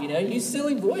life. Use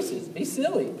silly voices. Be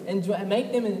silly. Enjoy,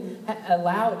 make them and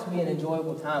allow it to be an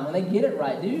enjoyable time. When they get it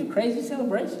right, do a crazy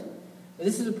celebration.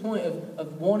 This is a point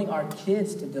of wanting our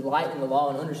kids to delight in the law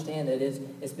and understand that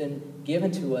it's been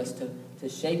given to us to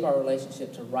shape our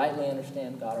relationship, to rightly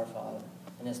understand God our Father.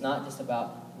 And it's not just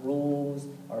about rules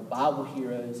or Bible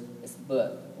heroes,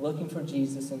 but looking for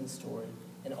Jesus in the story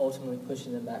and ultimately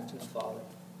pushing them back to the Father.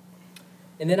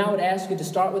 And then I would ask you to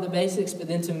start with the basics, but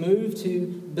then to move to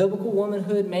biblical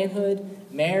womanhood, manhood,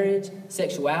 marriage,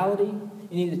 sexuality.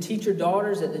 You need to teach your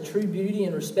daughters that the true beauty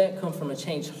and respect come from a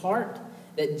changed heart,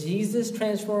 that Jesus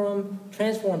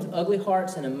transforms ugly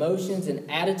hearts and emotions and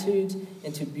attitudes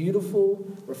into beautiful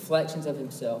reflections of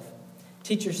himself.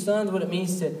 Teach your sons what it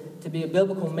means to be a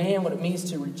biblical man, what it means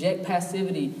to reject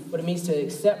passivity, what it means to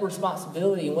accept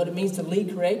responsibility, and what it means to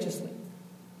lead courageously.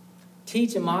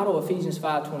 Teach and model Ephesians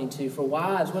 5:22 for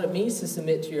wives, what it means to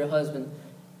submit to your husband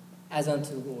as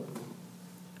unto the Lord.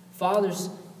 Fathers,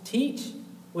 teach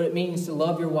what it means to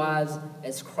love your wives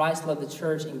as Christ loved the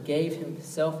church and gave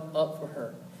himself up for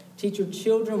her. Teach your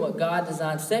children what God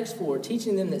designed sex for,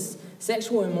 teaching them that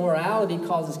sexual immorality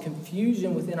causes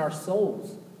confusion within our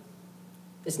souls.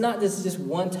 It's not just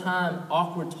one-time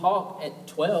awkward talk at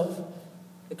 12.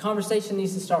 The conversation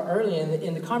needs to start early,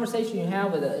 and the conversation you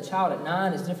have with a child at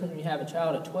 9 is different than you have a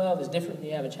child at 12, is different than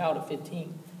you have a child at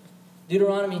 15.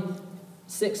 Deuteronomy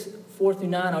 6, 4 through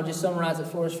 9, I'll just summarize it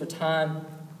for us for time.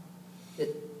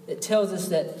 it tells us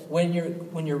that when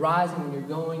you're rising, when you're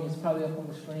going, it's probably up on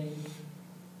the screen.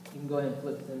 You can go ahead and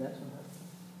flip to the next one.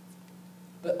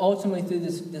 But ultimately, through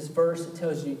this verse, it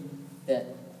tells you that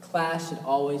class should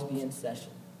always be in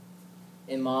session.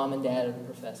 And mom and dad are the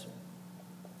professor.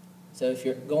 So if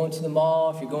you're going to the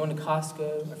mall, if you're going to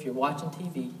Costco, or if you're watching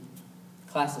TV,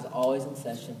 class is always in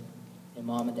session, and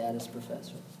mom and dad is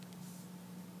professor.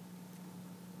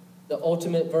 The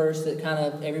ultimate verse that kind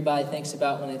of everybody thinks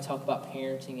about when they talk about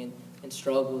parenting and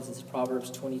struggles is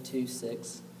Proverbs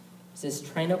 22:6. It says,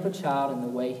 "Train up a child in the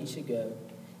way he should go.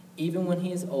 Even when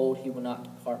he is old, he will not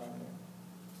depart from it."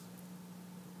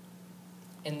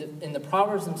 And the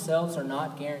Proverbs themselves are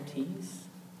not guarantees.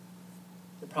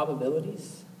 They're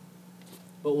probabilities.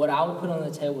 But what I would put on the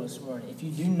table this morning, if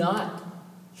you do not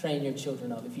train your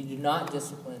children up, if you do not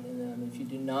discipline in them, if you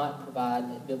do not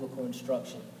provide biblical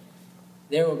instruction,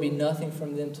 there will be nothing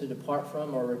from them to depart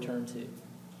from or return to.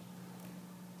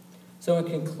 So in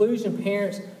conclusion,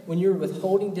 parents, when you're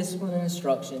withholding discipline and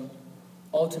instruction,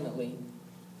 ultimately,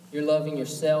 you're loving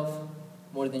yourself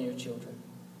more than your children.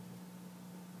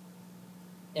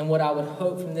 And what I would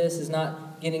hope from this is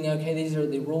not getting, okay, these are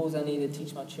the rules I need to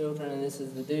teach my children, and this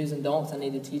is the do's and don'ts I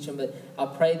need to teach them, but I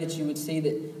pray that you would see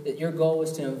that your goal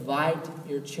is to invite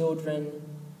your children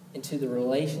into the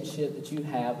relationship that you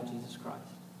have with Jesus Christ.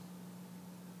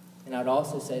 And I'd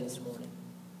also say this morning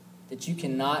that you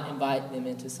cannot invite them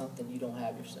into something you don't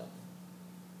have yourself.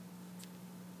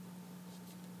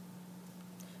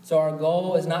 So our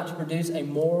goal is not to produce a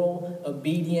moral,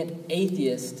 obedient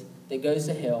atheist that goes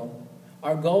to hell.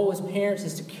 Our goal as parents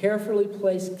is to carefully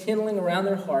place kindling around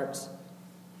their hearts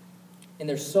and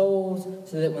their souls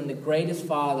so that when the greatest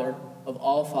Father of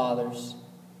all fathers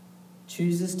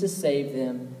chooses to save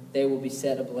them, they will be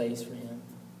set ablaze for Him.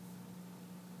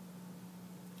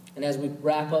 And as we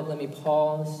wrap up, let me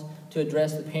pause to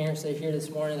address the parents that are here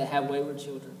this morning that have wayward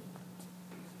children.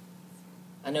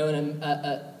 I know in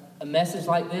a message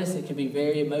like this, it can be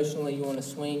very emotionally you want to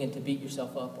swing and to beat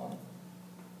yourself up on.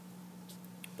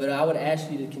 But I would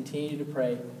ask you to continue to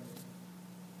pray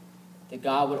that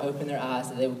God would open their eyes,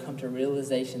 that they would come to a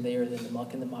realization they are in the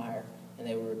muck and the mire, and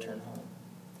they will return home.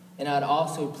 And I'd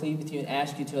also plead with you and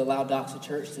ask you to allow Doxa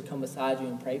Church to come beside you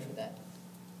and pray for that.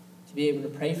 To be able to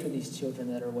pray for these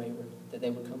children that are wayward, that they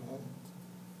would come home.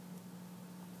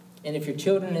 And if your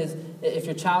child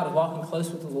is walking close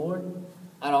with the Lord,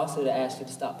 I'd also to ask you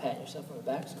to stop patting yourself on the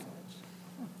back so much.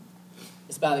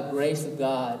 It's by the grace of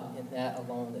God and that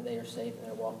alone that they are saved and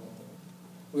they're walking through.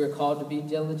 We are called to be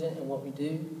diligent in what we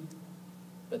do,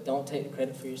 but don't take the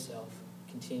credit for yourself.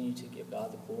 Continue to give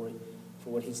God the glory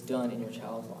for what He's done in your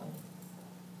child's life.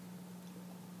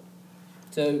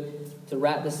 So, to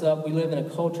wrap this up, we live in a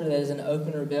culture that is an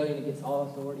open rebellion against all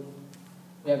authority.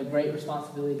 We have a great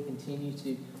responsibility to continue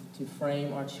to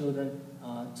frame our children,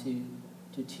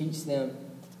 to teach them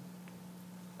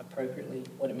appropriately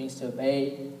what it means to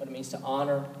obey, what it means to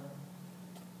honor,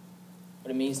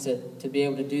 what it means to be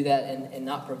able to do that and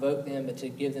not provoke them, but to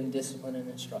give them discipline and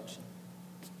instruction.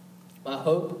 My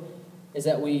hope is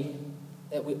that we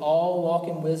all walk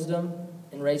in wisdom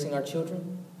in raising our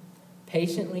children,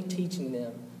 patiently teaching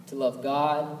them to love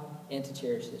God and to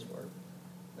cherish His Word.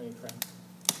 Let me pray.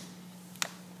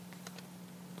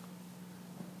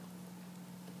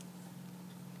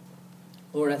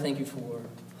 Lord, I thank you for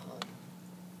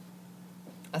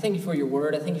your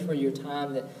word. I thank you for your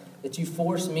time that you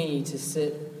forced me to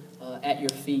sit at your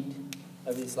feet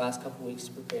over these last couple weeks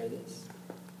to prepare this.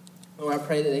 Lord, I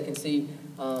pray that they can see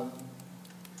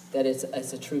that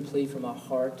it's a true plea from our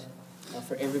heart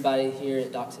for everybody here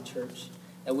at Doxa Church,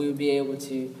 that we would be able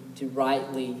to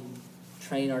rightly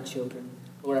train our children.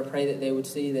 Lord, I pray that they would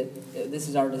see that this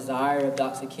is our desire of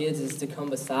Doxa Kids, is to come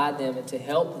beside them and to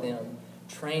help them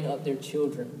train up their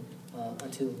children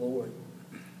unto the Lord.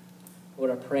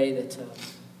 Lord, I pray that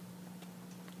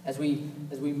as we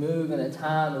move in a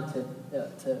time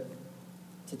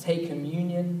to take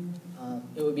communion,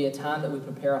 it would be a time that we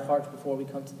prepare our hearts before we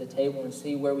come to the table and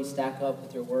see where we stack up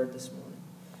with your word this morning.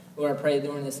 Lord, I pray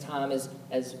during this time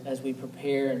as we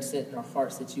prepare and sit in our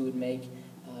hearts that you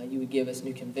would give us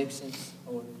new convictions,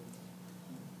 Lord,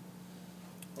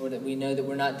 that we know that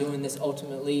we're not doing this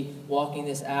ultimately, walking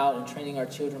this out and training our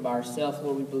children by ourselves.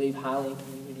 Lord, we believe highly in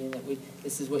community and that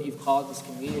this is what you've called this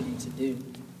community to do.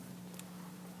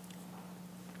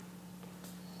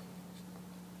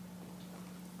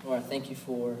 Lord, I thank you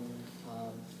for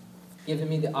giving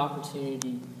me the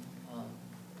opportunity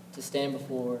to stand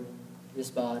before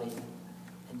this body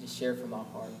and just share from my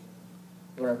heart.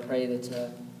 Lord, I pray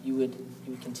that you would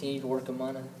continue to work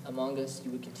among us. You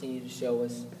would continue to show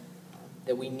us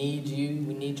that we need you,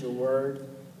 we need your word,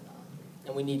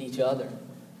 and we need each other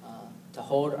to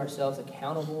hold ourselves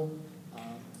accountable,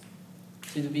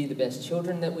 to be the best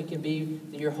children that we can be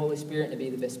through your Holy Spirit, and to be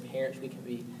the best parents we can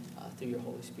be through your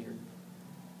Holy Spirit.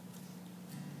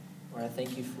 Lord, I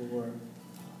thank you for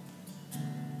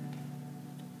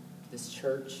this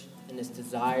church and this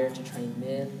desire to train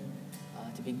men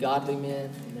to be godly men,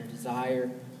 and their desire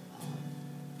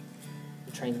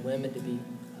to train women to be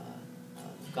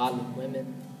godly women,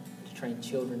 and to train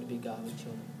children to be godly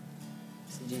children.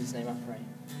 It's in Jesus' name I pray.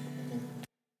 Amen.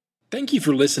 Thank you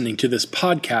for listening to this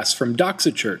podcast from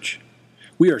Doxa Church.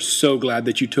 We are so glad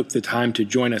that you took the time to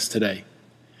join us today.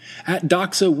 At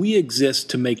Doxa, we exist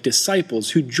to make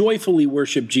disciples who joyfully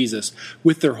worship Jesus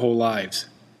with their whole lives.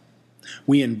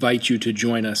 We invite you to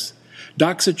join us.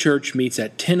 Doxa Church meets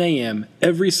at 10 a.m.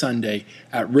 every Sunday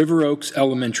at River Oaks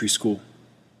Elementary School.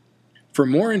 For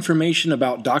more information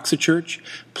about Doxa Church,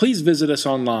 please visit us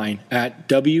online at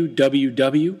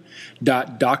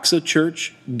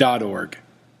www.doxachurch.org.